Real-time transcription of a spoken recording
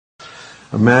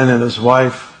A man and his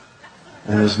wife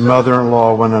and his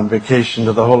mother-in-law went on vacation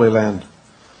to the Holy Land.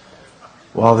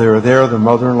 While they were there, the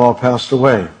mother-in-law passed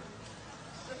away.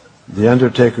 The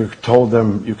undertaker told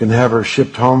them, you can have her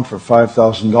shipped home for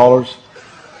 $5,000,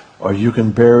 or you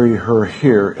can bury her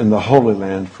here in the Holy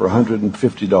Land for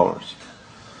 $150.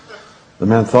 The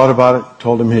man thought about it,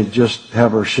 told him he'd just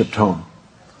have her shipped home.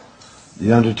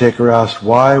 The undertaker asked,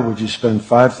 why would you spend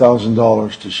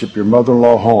 $5,000 to ship your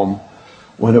mother-in-law home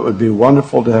when it would be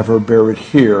wonderful to have her buried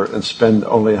here and spend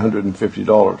only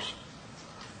 $150?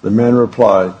 The man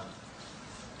replied,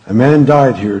 a man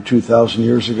died here 2,000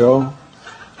 years ago.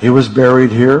 He was buried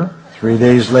here. 3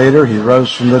 days later, he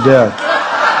rose from the dead.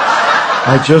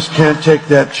 I just can't take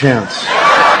that chance.